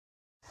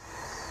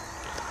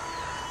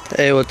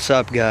Hey, what's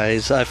up,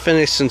 guys? I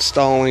finished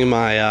installing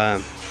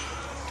my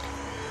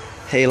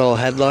Halo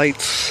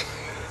headlights,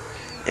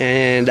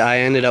 and I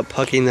ended up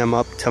hooking them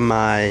up to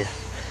my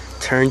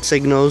turn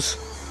signals.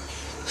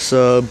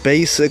 So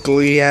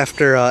basically,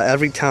 after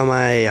every time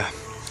I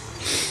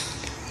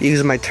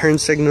use my turn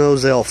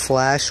signals, they'll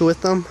flash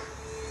with them.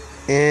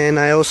 And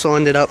I also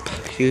ended up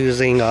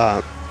using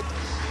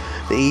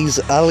these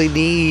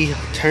LED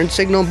turn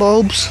signal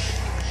bulbs.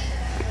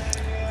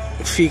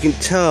 If you can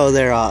tell,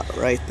 they're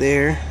right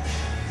there.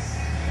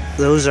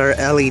 Those are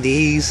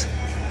LEDs,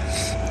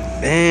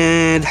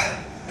 and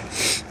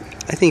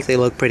I think they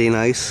look pretty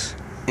nice.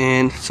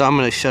 And so I'm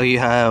going to show you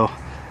how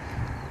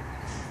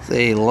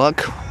they look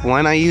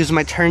when I use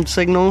my turn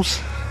signals.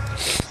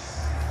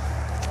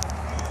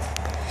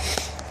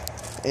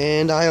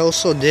 And I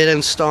also did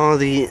install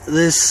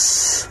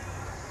this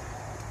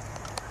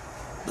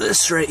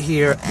right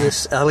here,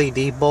 this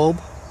LED bulb.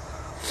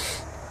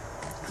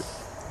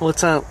 Well,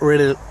 it's not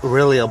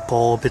really a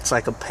bulb, it's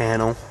like a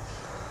panel.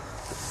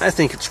 I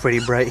think it's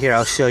pretty bright. Here,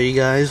 I'll show you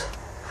guys.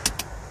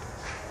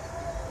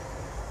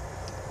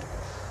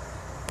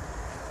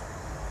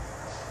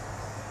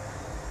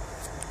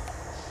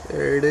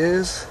 There it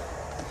is.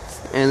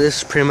 And this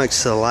is pretty much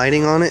the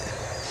lighting on it. I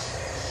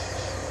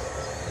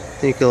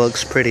think it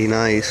looks pretty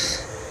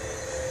nice.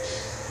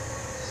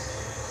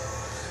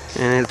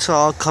 And it's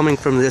all coming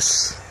from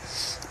this,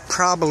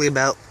 probably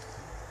about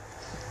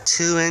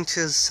 2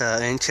 inches,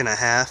 inch and a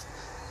half.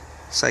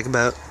 It's like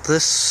about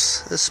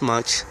this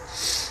much.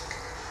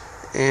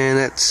 And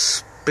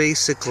that's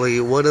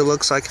basically what it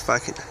looks like. If I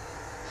can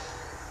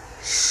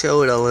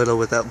show it a little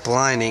without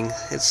blinding,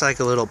 it's like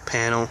a little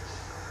panel.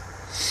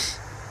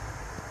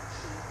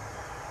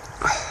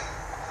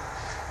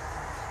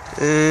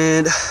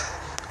 And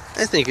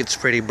I think it's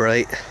pretty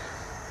bright.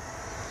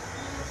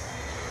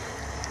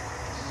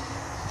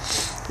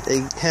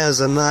 It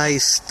has a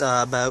nice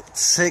about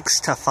 6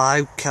 to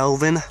 5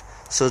 Kelvin,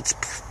 so it's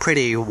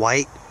pretty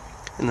white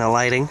in the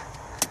lighting.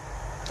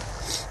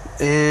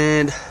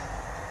 And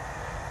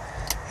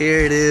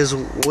here it is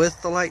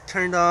with the light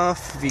turned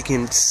off. If you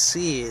can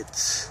see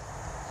it,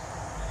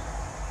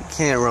 you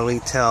can't really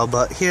tell,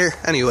 but here,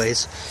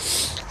 anyways,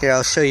 here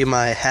I'll show you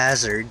my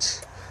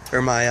hazards,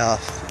 or my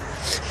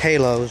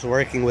halos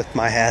working with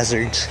my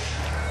hazards.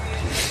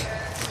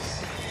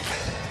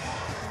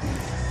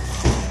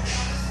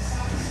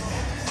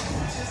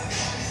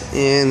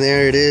 And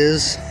there it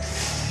is.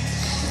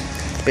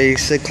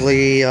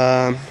 Basically,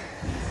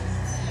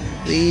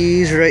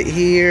 these right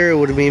here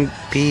would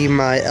be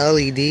my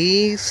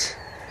LEDs,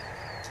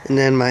 and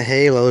then my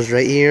halos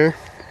right here.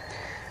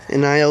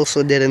 And I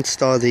also did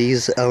install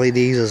these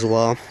LEDs as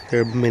well.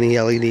 They're mini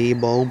LED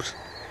bulbs.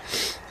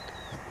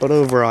 But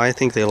overall, I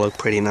think they look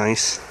pretty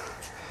nice.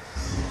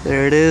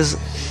 There it is.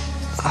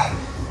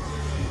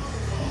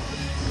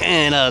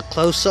 And a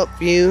close-up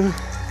view.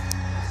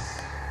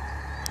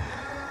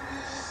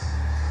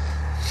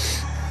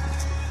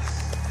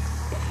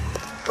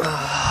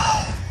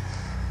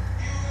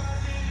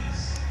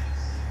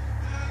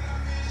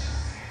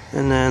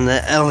 And then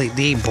the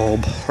LED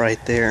bulb right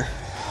there.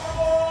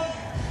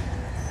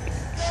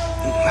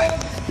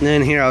 And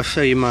then here I'll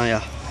show you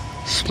my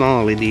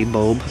small LED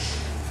bulb.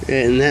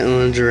 And that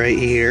one's right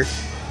here.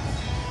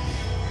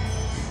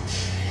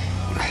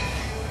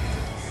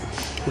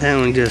 That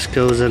one just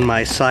goes in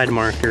my side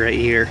marker right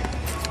here.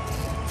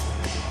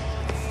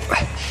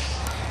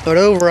 But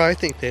overall, I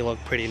think they look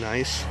pretty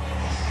nice.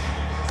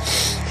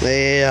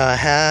 They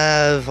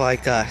have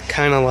like a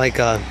kind of like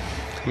a,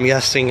 I'm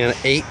guessing, an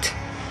 8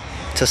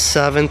 to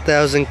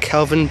 7,000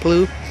 Kelvin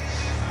blue.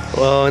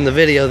 Well, in the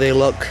video they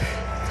look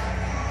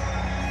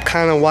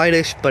kind of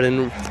whitish, but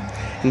in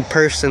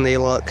person they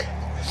look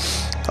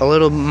a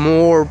little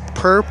more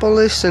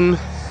purplish than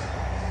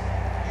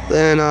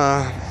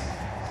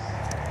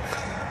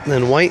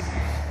white.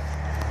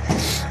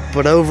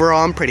 But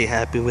overall, I'm pretty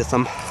happy with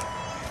them.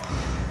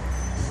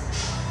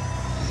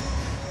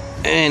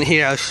 And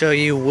here I'll show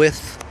you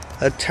with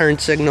a turn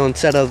signal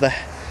instead of the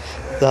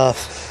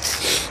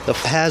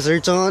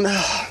hazards on.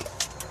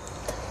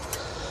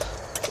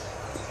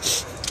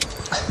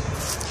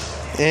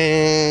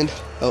 And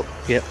oh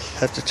yep,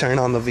 have to turn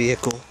on the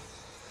vehicle.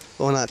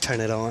 Well, not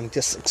turn it on,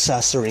 just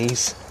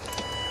accessories.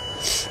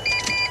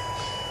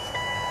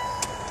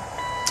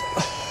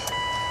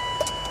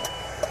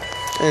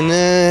 And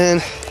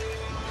then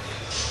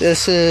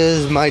this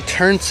is my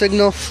turn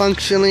signal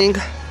functioning.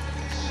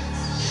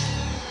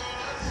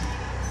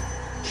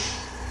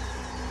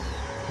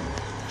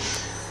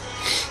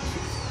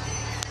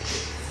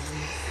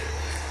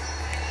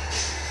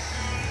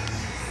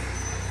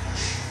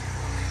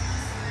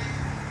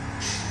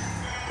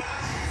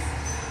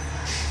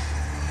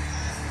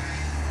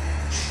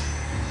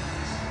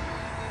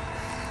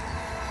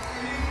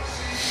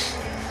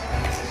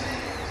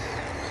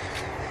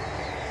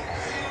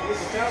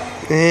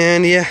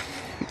 And yeah,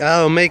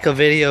 I'll make a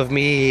video of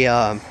me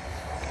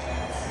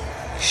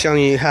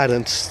showing you how to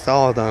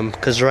install them,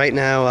 because right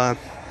now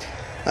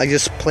I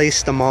just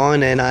placed them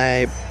on and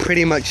I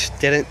pretty much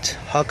didn't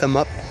hook them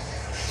up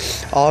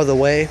all the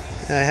way.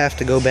 I have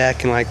to go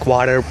back and like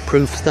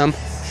waterproof them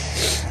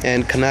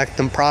and connect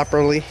them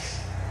properly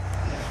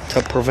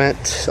to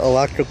prevent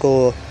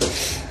electrical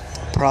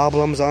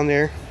problems on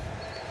there.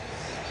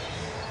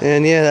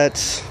 And yeah,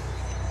 that's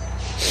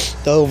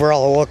the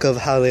overall look of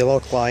how they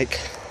look like.